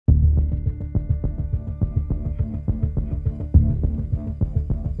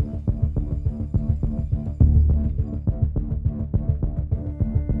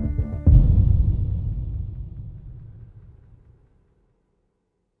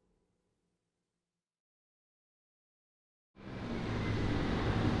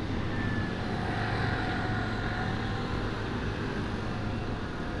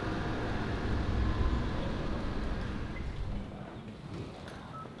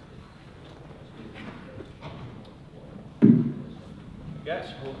Jets.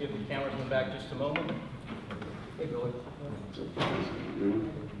 We'll give the cameraman back just a moment. Hey, Billy. Good.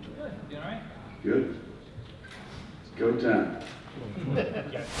 You all right? Good. It's go time.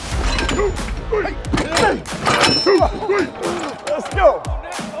 Let's go.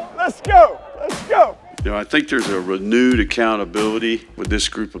 Let's go. Let's go. You know, I think there's a renewed accountability with this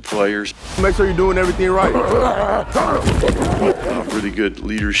group of players. Make sure you're doing everything right. Really good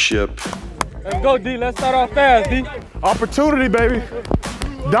leadership. Let's go, D. Let's start off fast, D. Opportunity, baby.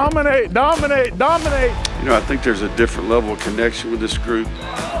 Dominate, dominate, dominate. You know, I think there's a different level of connection with this group.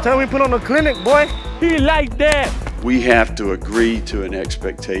 Tell me put on a clinic, boy. He like that. We have to agree to an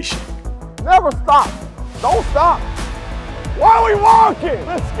expectation. Never stop. Don't stop. Why are we walking?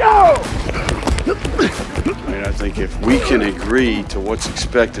 Let's go. I mean, I think if we can agree to what's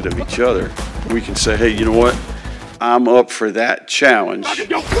expected of each other, we can say, hey, you know what? I'm up for that challenge.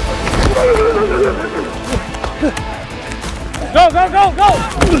 Go, go, go, go!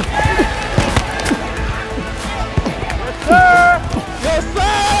 Yes, sir! Yes,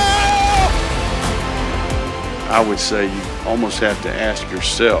 sir! I would say you almost have to ask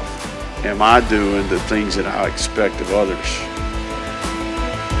yourself, am I doing the things that I expect of others?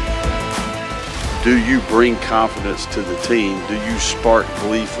 Do you bring confidence to the team? Do you spark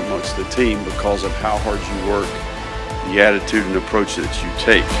belief amongst the team because of how hard you work, the attitude and approach that you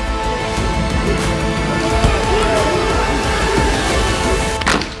take?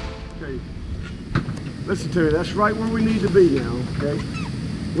 Okay. Listen to me, that's right where we need to be now, okay?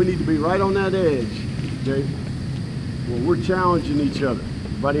 We need to be right on that edge, okay? Well, we're challenging each other.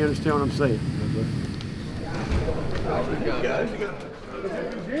 Everybody understand what I'm saying?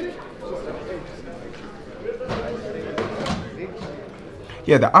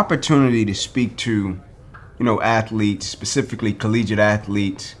 Yeah, the opportunity to speak to, athletes, specifically collegiate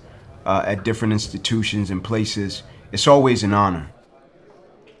athletes at different institutions and places, it's always an honor.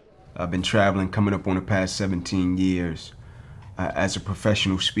 I've been traveling, coming up on the past 17 years as a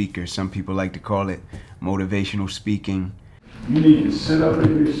professional speaker. Some people like to call it motivational speaking. You need to sit up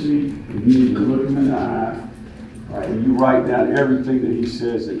in your seat and you need to look him in the eye, right, and you write down everything that he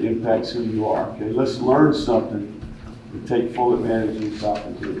says that impacts who you are. Okay, let's learn something and take full advantage of this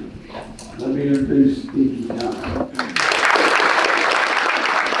opportunity. Let me introduce Inky Johnson.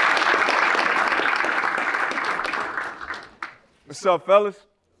 What's up, fellas?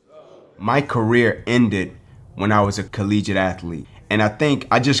 My career ended when I was a collegiate athlete. And I think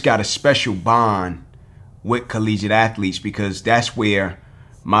I just got a special bond with collegiate athletes because that's where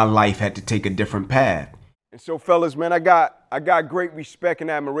my life had to take a different path. And so, fellas, man, I got great respect and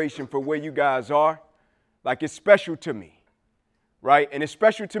admiration for where you guys are. Like, it's special to me, right? And it's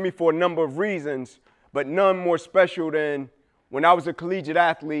special to me for a number of reasons, but none more special than when I was a collegiate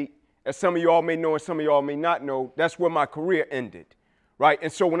athlete, as some of y'all may know and some of y'all may not know, that's where my career ended, right?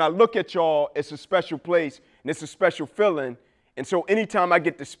 And so when I look at y'all, it's a special place and it's a special feeling. And so anytime I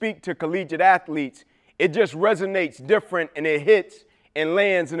get to speak to collegiate athletes, it just resonates different and it hits and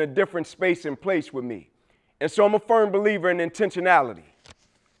lands in a different space and place with me. And so I'm a firm believer in intentionality,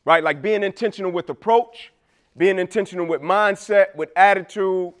 right? Like being intentional with approach, being intentional with mindset, with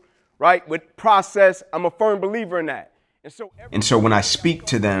attitude, right? With process. I'm a firm believer in that. And so when I speak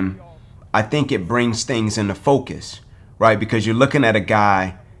to them, I think it brings things into focus, right? Because you're looking at a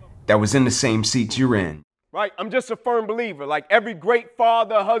guy that was in the same seat you're in. Right, I'm just a firm believer. Like every great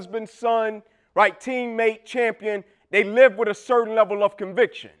father, husband, son, right, teammate, champion, they live with a certain level of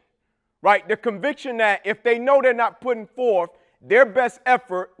conviction, right? The conviction that if they know they're not putting forth their best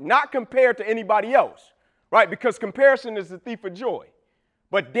effort, not compared to anybody else, right? Because comparison is the thief of joy.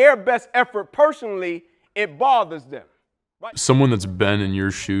 But their best effort personally, it bothers them. Right? Someone that's been in your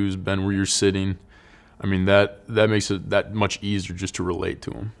shoes, been where you're sitting, I mean, that makes it that much easier just to relate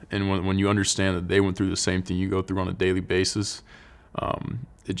to them. And when you understand that they went through the same thing you go through on a daily basis,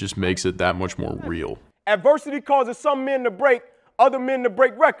 it just makes it that much more real. Adversity causes some men to break, other men to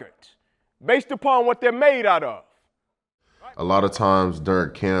break records based upon what they're made out of. A lot of times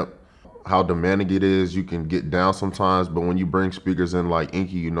during camp, how demanding it is, you can get down sometimes, but when you bring speakers in like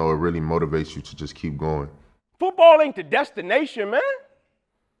Inky, it really motivates you to just keep going. Football ain't the destination, man.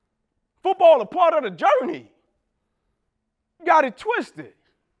 Football a part of the journey. You got it twisted.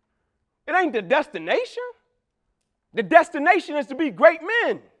 It ain't the destination. The destination is to be great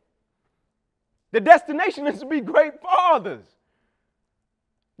men. The destination is to be great fathers.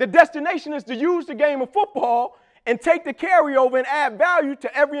 The destination is to use the game of football and take the carryover and add value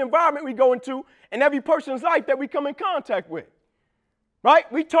to every environment we go into and every person's life that we come in contact with.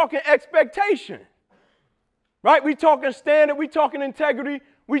 Right? We talking expectation. Right? We talking standard, we talking integrity,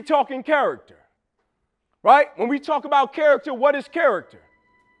 we talking character. right? When we talk about character, what is character?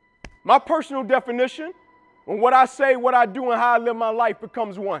 My personal definition, when what I say, what I do, and how I live my life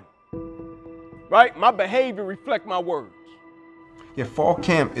becomes one, right? My behavior reflects my words. Yeah, fall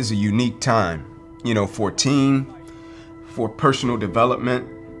camp is a unique time, you know, for a team, for personal development,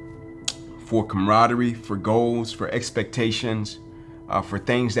 for camaraderie, for goals, for expectations, for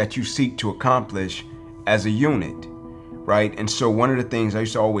things that you seek to accomplish as a unit, right? And so one of the things I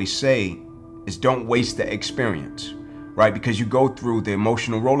used to always say is don't waste the experience, right? Because you go through the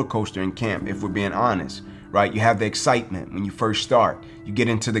emotional roller coaster in camp, if we're being honest, right? You have the excitement when you first start. You get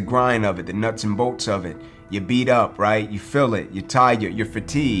into the grind of it, the nuts and bolts of it. You beat up, right? You feel it, you're tired, you're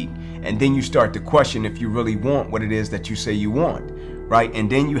fatigued. And then you start to question if you really want what it is that you say you want, right? And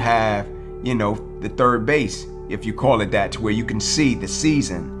then you have, you know, the third base, if you call it that, to where you can see the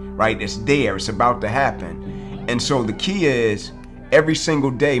season, right? It's there, it's about to happen. And so the key is every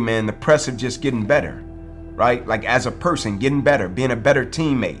single day, man, the press of just getting better, right? Like as a person, getting better, being a better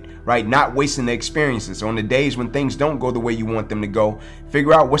teammate, right? Not wasting the experiences. On the days when things don't go the way you want them to go,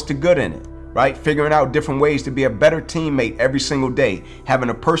 figure out what's the good in it, right? Figuring out different ways to be a better teammate every single day, having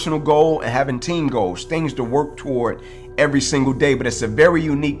a personal goal and having team goals, things to work toward every single day. But it's a very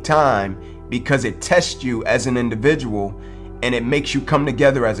unique time because it tests you as an individual and it makes you come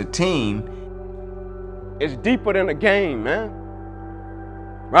together as a team. It's deeper than a game, man,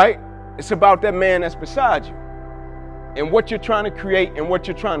 right? It's about that man that's beside you and what you're trying to create and what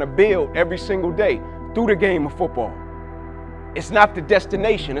you're trying to build every single day through the game of football. It's not the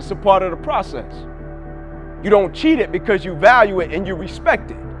destination, it's a part of the process. You don't cheat it because you value it and you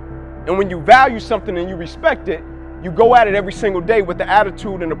respect it. And when you value something and you respect it, you go at it every single day with the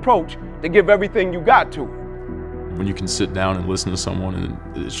attitude and approach to give everything you got to it. When you can sit down and listen to someone and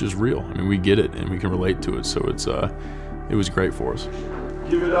it's just real. I mean, we get it and we can relate to it, so it was great for us.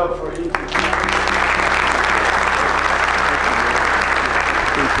 Give it up for Inky.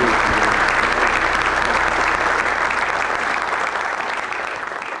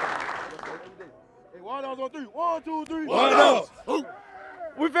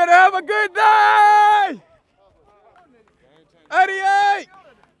 We finna have a good day! 88!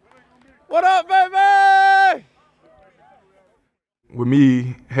 What up, baby? With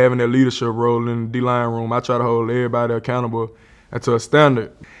me having that leadership role in the D-line room, I try to hold everybody accountable and to a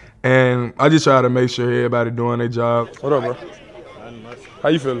standard. And I just try to make sure everybody doing their job. What up, bro? How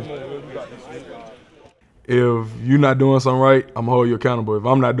you feeling? If you're not doing something right, I'm gonna hold you accountable. If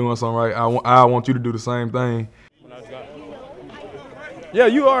I'm not doing something right, I want you to do the same thing. Yeah,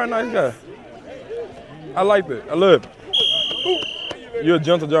 you are a nice guy. I like that. I love it. You're a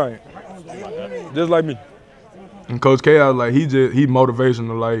gentle giant, just like me. And Coach K, I was like, he's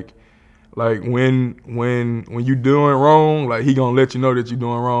motivational. Like when you doing wrong, like he gonna let you know that you're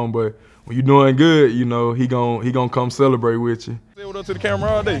doing wrong. But when you're doing good, you know he gonna come celebrate with you. Say what up to the camera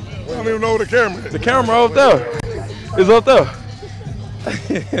all day. We don't even know where the camera is. The camera up there. It's up there.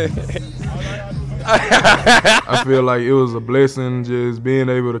 I feel like it was a blessing just being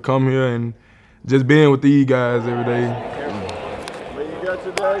able to come here and just being with these guys every day. Well, you got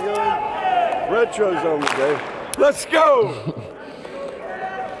your daggone retros on today. Let's go!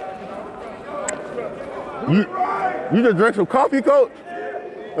 You just drank some coffee, Coach?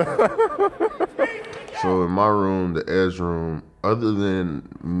 So in my room, the edge room, other than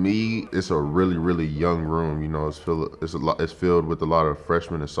me, it's a really, really young room. You know, it's filled with a lot of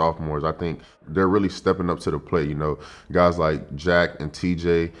freshmen and sophomores. I think they're really stepping up to the plate. You know, guys like Jack and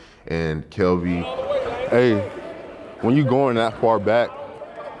TJ and Kelby. Hey, when you going that far back,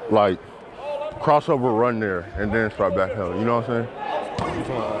 like crossover run there and then start back home. You know what I'm saying?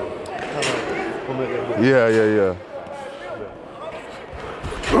 Yeah.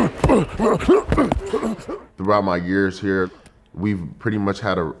 Throughout my years here, we've pretty much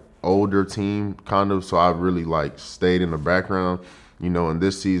had an older team, kind of, so I've really like stayed in the background. You know, in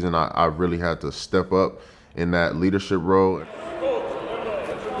this season, I really had to step up in that leadership role.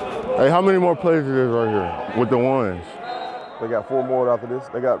 Hey, how many more plays is right here with the ones? They got 4 more after this.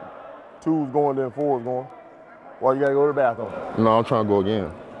 They got 2s going, then 4s going. Well, you gotta go to the bathroom. No, I'm trying to go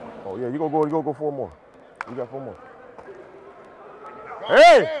again. Oh yeah, you go 4 more. You got 4 more.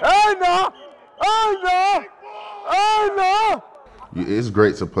 Hey, no! It's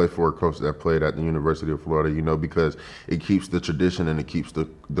great to play for a coach that played at the University of Florida, you know, because it keeps the tradition and it keeps the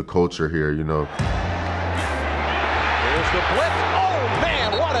culture here, you know. There's the blitz. Oh,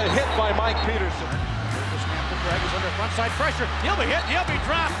 man, what a hit by Mike Peterson. Is under frontside pressure. He'll be hit. He'll be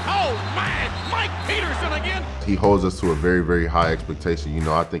dropped. Oh, man, Mike Peterson again. He holds us to a very, very high expectation. You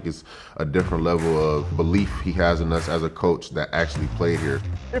know, I think it's a different level of belief he has in us as a coach that actually played here.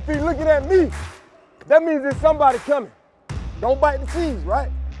 If he's looking at me, that means there's somebody coming. Don't bite the cheese,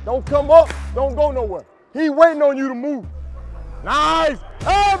 right? Don't come up, don't go nowhere. He waiting on you to move. Nice,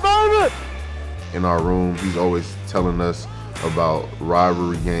 hey baby! In our room, he's always telling us about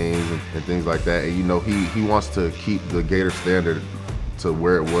rivalry games and things like that. And you know, he wants to keep the Gator standard to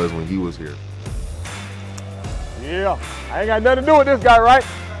where it was when he was here. Yeah, I ain't got nothing to do with this guy, right?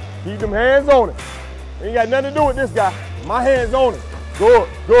 Keep them hands on it. Ain't got nothing to do with this guy. My hands on it. Good,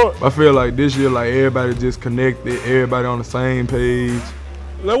 good. I feel like this year, like everybody just connected, everybody on the same page.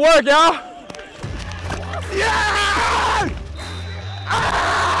 Let's work, y'all. Yeah!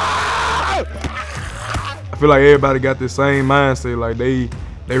 I feel like everybody got the same mindset, like they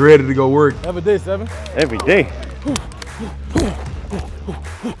ready to go work. Every day, 7. Every day. Come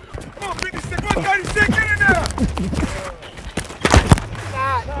on, 56, 136, get in there!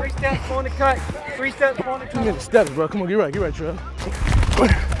 3 steps on the cut. 3 steps on the cut. You get the steps, bro. Come on, get right, Trev.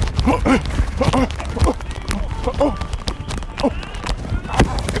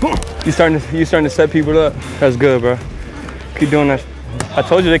 You starting to set people up. That's good, bro. Keep doing that. I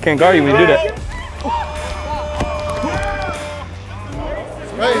told you they can't guard you when you do that.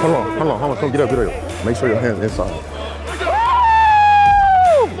 Hold on. Come get up. Make sure your hands inside.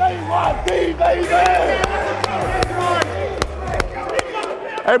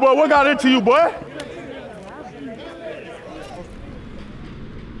 Hey, boy, what got into you, boy?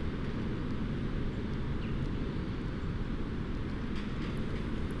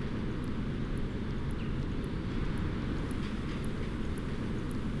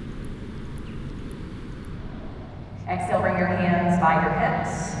 Exhale, bring your hands by your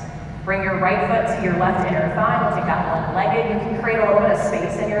hips. Bring your right foot to your left inner thigh. We'll take that one-legged. You can create a little bit of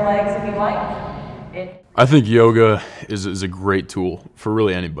space in your legs if you like. I think yoga is a great tool for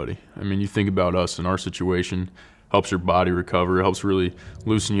really anybody. I mean, you think about us in our situation, helps your body recover, helps really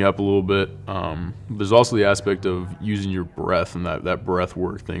loosen you up a little bit. There's also the aspect of using your breath and that breath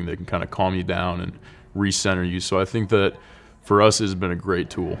work thing that can kind of calm you down and recenter you. So I think that for us, it's been a great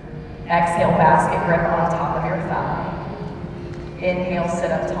tool. Exhale, basket grip on top of your thigh. Inhale,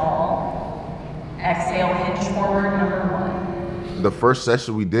 sit up tall. Exhale, hinge forward, number 1. The first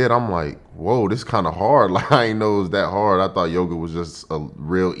session we did, I'm like, whoa, this is kind of hard. Like, I didn't know it was that hard. I thought yoga was just a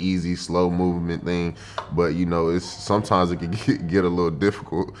real easy, slow movement thing. But, you know, sometimes it can get a little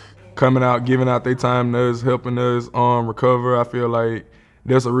difficult. Coming out, giving out their time to us, helping us recover, I feel like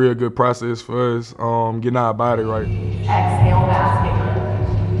that's a real good process for us, getting our body right. Exhale, basket grip.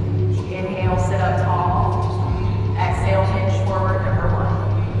 Inhale, sit up tall. Exhale, hinge forward, number 1.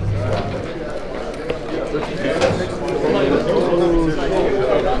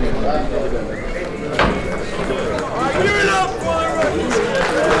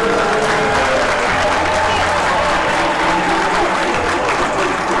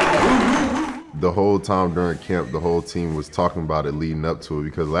 The whole time during camp, the whole team was talking about it leading up to it,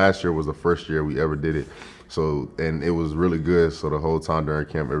 because last year was the first year we ever did it. So, and it was really good. So the whole time during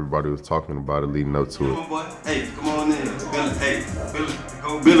camp, everybody was talking about it leading up to it. Come on, boy. Hey, come on in. Billy, hey, Billy.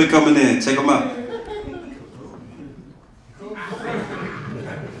 Go Billy coming in. Check him out.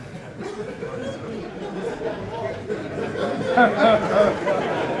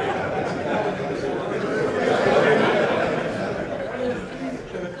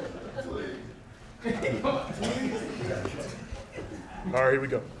 All right, here we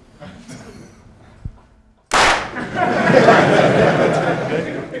go.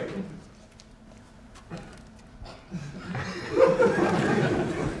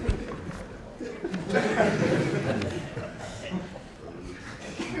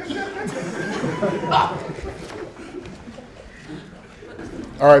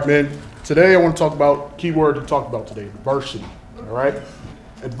 All right, man. Today I want to talk about, key word to talk about today, adversity. All right?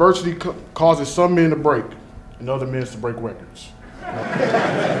 Adversity causes some men to break and other men to break records.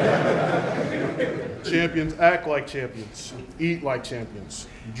 Champions act like champions, eat like champions,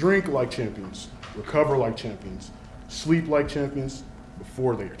 drink like champions, recover like champions, sleep like champions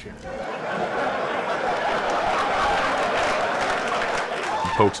before they are champions.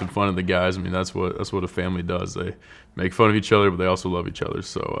 Poke some fun at the guys. I mean, that's what a family does. They make fun of each other, but they also love each other.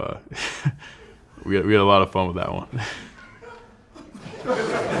 So we had a lot of fun with that one.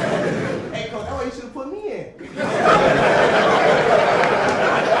 Hey, Coach, that's why you should have put me in.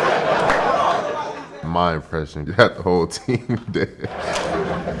 My impression got the whole team dead.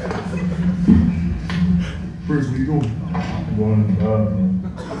 First, where you going?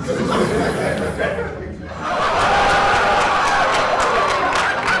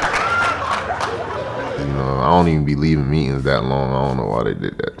 I don't even be leaving meetings that long. I don't know why they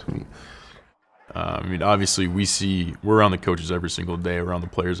did that to me. I mean, obviously, we're around the coaches every single day, around the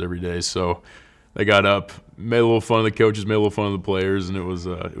players every day. So They got up, made a little fun of the coaches, made a little fun of the players, and it was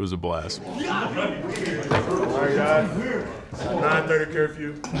a blast. All right, guys. 9:30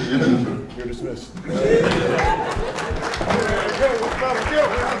 curfew. You're dismissed.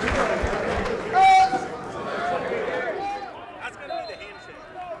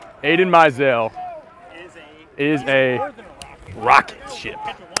 Aiden Mizell is a rocket ship.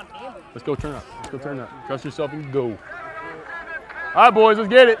 Let's go turn up. Let's go turn up. Trust yourself and go. All right, boys, let's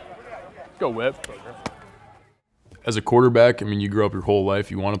get it. Let's go, Webb. As a quarterback, I mean, you grew up your whole life.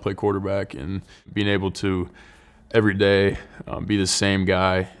 You want to play quarterback, and being able to every day be the same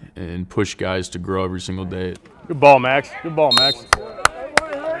guy and push guys to grow every single day. Good ball, Max. Good ball, Max.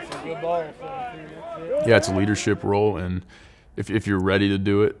 Yeah, it's a leadership role, and if you're ready to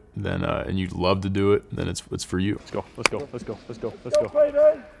do it, then and you love to do it, then it's for you. Let's go. Let's go. Let's go. Let's go. Let's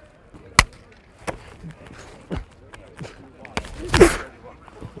go.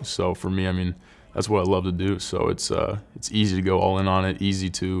 So for me, I mean, that's what I love to do. So it's easy to go all in on it, easy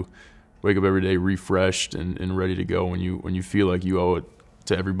to wake up every day refreshed and ready to go when you feel like you owe it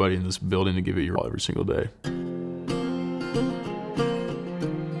to everybody in this building to give it your all every single day.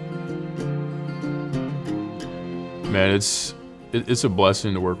 Man, it's a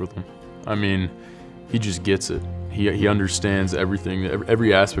blessing to work with him. I mean, he just gets it. He understands everything,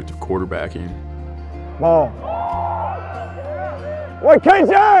 every aspect of quarterbacking. Ball. Wait,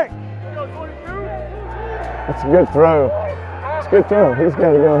 KJ! That's a good throw. It's a good throw. He's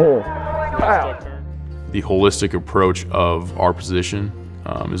got to go here. Pow. The holistic approach of our position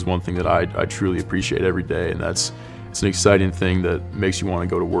is one thing that I truly appreciate every day, and it's an exciting thing that makes you want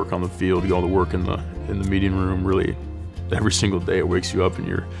to go to work on the field, go to work in the meeting room. Really, every single day it wakes you up, and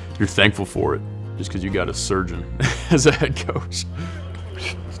you're thankful for it, just because you got a surgeon as a head coach.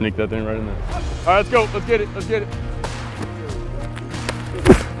 Sneak that thing right in there. All right, let's go. Let's get it. Let's get it.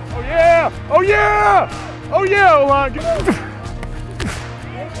 Oh yeah! Oh yeah! Oh yeah, O-line.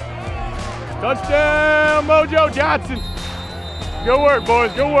 Touchdown, Mojo Johnson. Good work,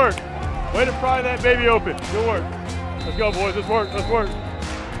 boys. Good work. Way to pry that baby open. Good work. Let's go, boys. Let's work. Let's work.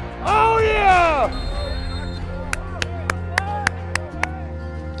 Oh yeah!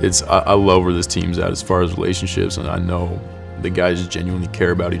 I love where this team's at as far as relationships, and I know the guys genuinely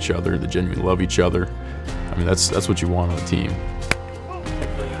care about each other. They genuinely love each other. I mean, that's what you want on a team.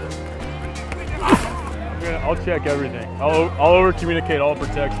 I'll check everything. I'll over communicate all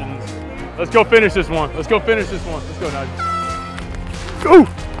protections. Let's go finish this one. Let's go finish this one. Let's go, Najee. Go!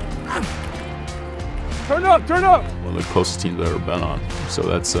 Turn up, turn up! One of the closest teams I've ever been on. So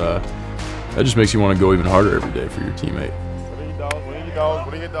that just makes you want to go even harder every day for your teammate. What are your dogs?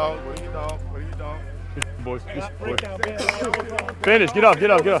 What are your dogs? What are your dogs? What are your dogs? What are your dogs? Boys, finish, get up,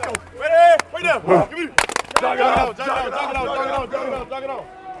 get up, get up. Wait down. Give me. Jog it out, jog it out, jog it out, jog it out, jog it out, jog it out.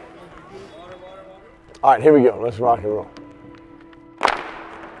 All right, here we go. Let's rock and roll.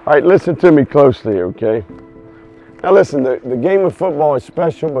 All right, listen to me closely, okay? Now listen, the game of football is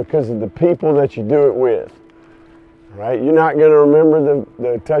special because of the people that you do it with. All right, you're not going to remember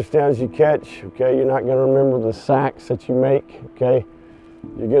the touchdowns you catch, okay? You're not going to remember the sacks that you make, okay?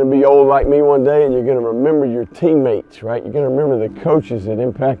 You're going to be old like me one day, and you're going to remember your teammates, right? You're going to remember the coaches that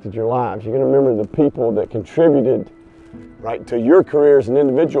impacted your lives. You're going to remember the people that contributed, right, to your career as an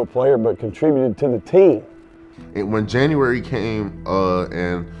individual player, but contributed to the team. And when January came,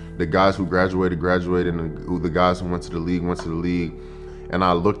 and the guys who graduated, and the guys who went to the league, and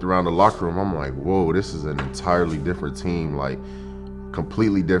I looked around the locker room, I'm like, whoa, this is an entirely different team, like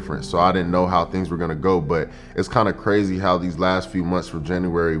completely different. So I didn't know how things were gonna go, but it's kind of crazy how these last few months from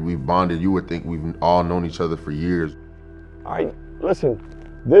January, we've bonded. You would think we've all known each other for years. All right, listen,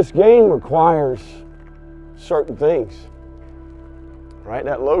 this game requires certain things, right?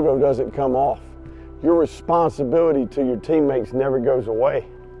 That logo doesn't come off. Your responsibility to your teammates never goes away,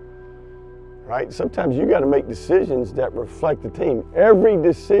 right? Sometimes you got to make decisions that reflect the team. Every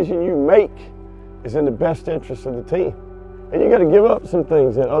decision you make is in the best interest of the team. And you got to give up some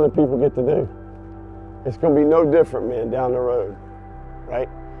things that other people get to do. It's going to be no different, man, down the road, right?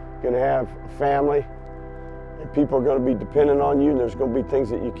 You're going to have a family, and people are going to be dependent on you, and there's going to be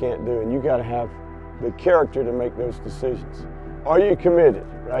things that you can't do, and you got to have the character to make those decisions. Are you committed,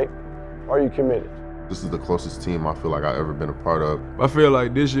 right? Are you committed? This is the closest team I feel like I've ever been a part of. I feel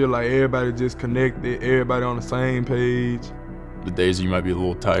like this year, like everybody just connected, everybody on the same page. The days you might be a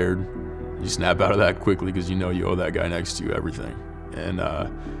little tired, you snap out of that quickly because you know you owe that guy next to you everything. And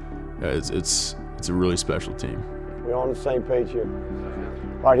it's a really special team. We're on the same page here.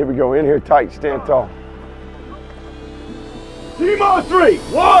 All right, here we go. In here tight, stand tall. Team on three.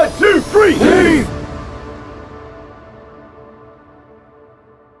 1, 2, 3. Team.